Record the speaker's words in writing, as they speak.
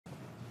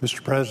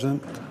Mr.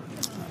 President,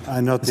 I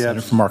note the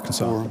Senator from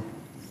Arkansas. quorum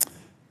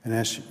and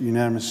ask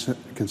unanimous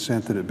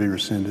consent that it be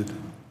rescinded.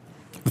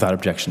 Without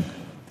objection.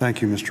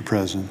 Thank you, Mr.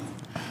 President.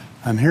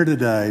 I'm here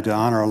today to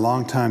honor a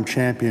longtime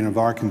champion of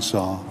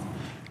Arkansas,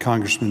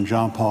 Congressman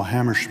John Paul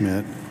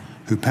Hammerschmidt,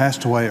 who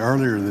passed away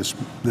earlier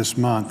this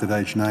month at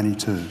age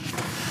 92,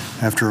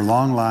 after a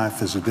long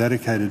life as a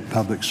dedicated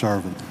public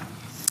servant.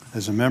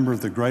 As a member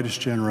of the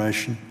greatest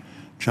generation,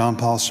 John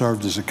Paul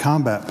served as a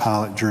combat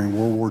pilot during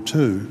World War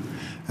II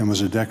and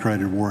was a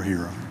decorated war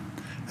hero.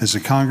 As a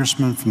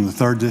congressman from the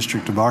 3rd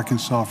District of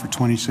Arkansas for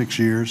 26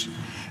 years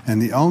and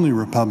the only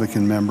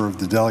Republican member of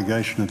the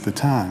delegation at the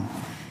time,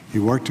 he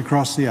worked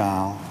across the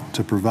aisle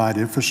to provide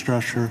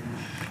infrastructure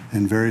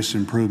and various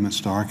improvements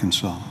to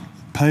Arkansas,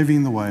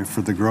 paving the way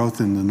for the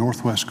growth in the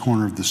northwest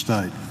corner of the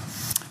state.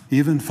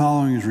 Even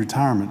following his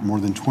retirement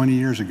more than 20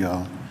 years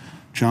ago,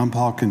 John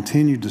Paul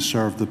continued to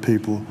serve the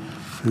people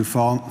who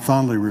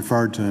fondly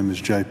referred to him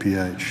as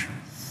JPH.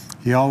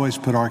 He always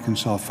put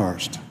Arkansas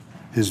first.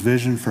 His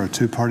vision for a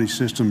two-party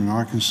system in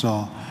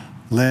Arkansas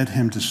led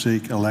him to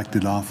seek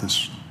elected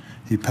office.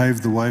 He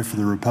paved the way for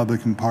the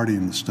Republican Party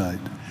in the state,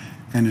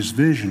 and his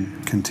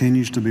vision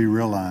continues to be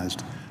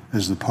realized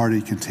as the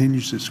party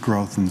continues its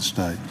growth in the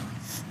state.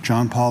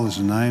 John Paul is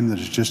a name that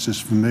is just as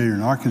familiar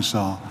in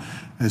Arkansas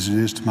as it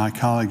is to my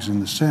colleagues in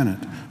the Senate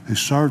who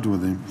served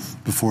with him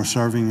before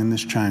serving in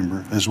this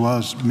chamber, as well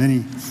as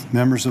many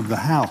members of the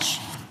House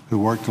who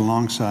worked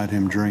alongside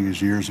him during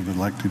his years of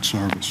elected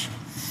service,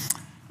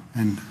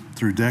 and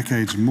through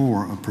decades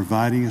more of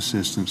providing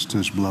assistance to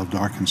his beloved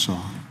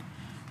Arkansas.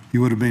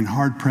 You would have been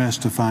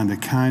hard-pressed to find a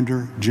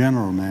kinder,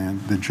 gentler man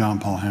than John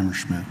Paul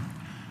Hammerschmidt.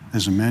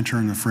 As a mentor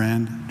and a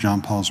friend,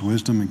 John Paul's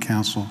wisdom and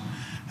counsel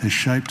has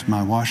shaped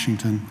my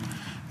Washington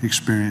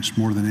experience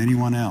more than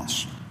anyone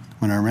else.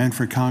 When I ran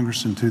for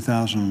Congress in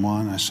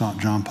 2001, I sought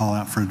John Paul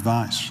out for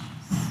advice.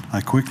 I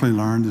quickly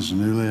learned as a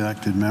newly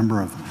elected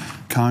member of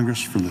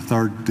Congress for the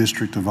 3rd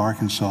District of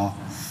Arkansas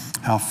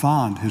how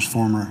fond his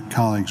former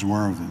colleagues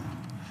were of him.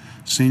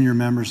 Senior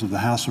members of the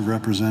House of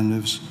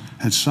Representatives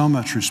had so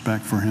much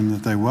respect for him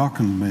that they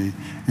welcomed me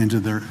into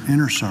their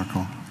inner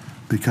circle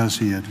because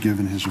he had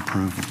given his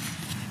approval.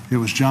 It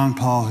was John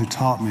Paul who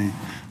taught me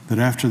that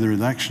after the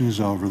election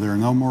is over, there are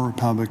no more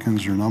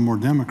Republicans or no more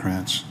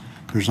Democrats.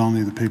 There's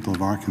only the people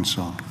of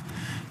Arkansas.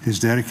 His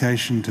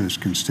dedication to his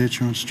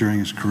constituents during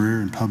his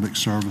career in public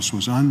service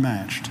was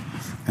unmatched,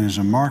 and is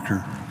a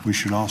marker we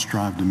should all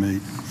strive to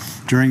meet.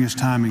 During his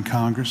time in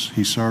Congress,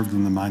 he served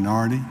in the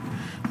minority,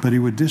 but he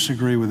would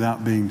disagree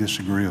without being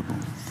disagreeable.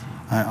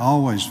 I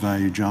always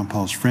valued John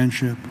Paul's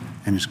friendship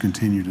and his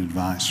continued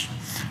advice.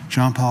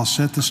 John Paul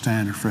set the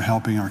standard for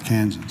helping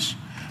Arkansans.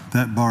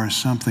 That bar is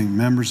something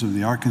members of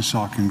the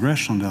Arkansas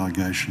congressional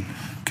delegation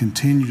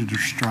continue to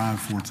strive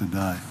for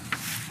today.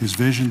 His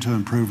vision to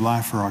improve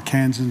life for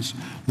Arkansans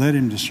led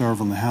him to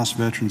serve on the House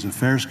Veterans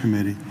Affairs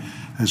Committee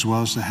as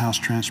well as the House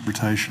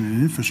Transportation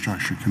and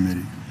Infrastructure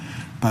Committee.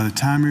 By the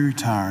time he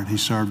retired, he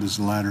served as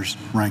the latter's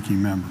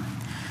ranking member.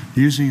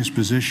 Using his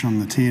position on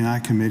the T&I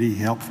Committee,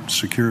 he helped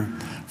secure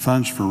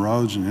funds for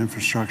roads and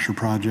infrastructure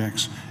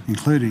projects,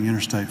 including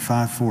Interstate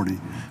 540,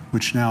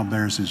 which now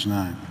bears his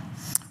name,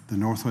 the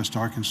Northwest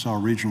Arkansas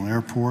Regional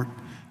Airport,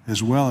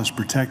 as well as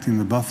protecting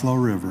the Buffalo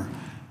River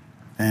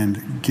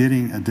and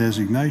getting a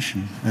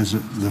designation as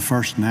the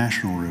first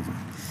national river.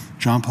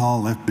 John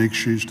Paul left big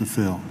shoes to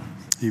fill.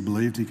 He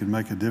believed he could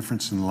make a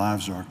difference in the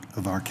lives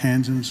of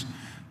Arkansans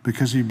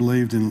because he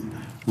believed in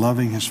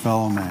loving his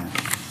fellow man.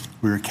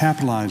 We are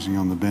capitalizing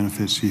on the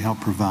benefits he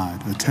helped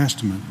provide, a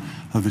testament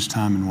of his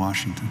time in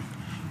Washington.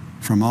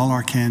 From all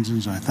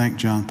Arkansans, I thank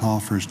John Paul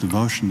for his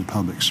devotion to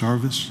public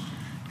service,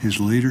 his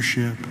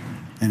leadership,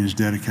 and his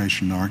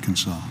dedication to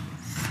Arkansas.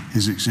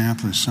 His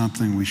example is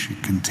something we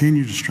should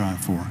continue to strive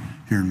for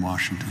here in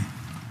Washington.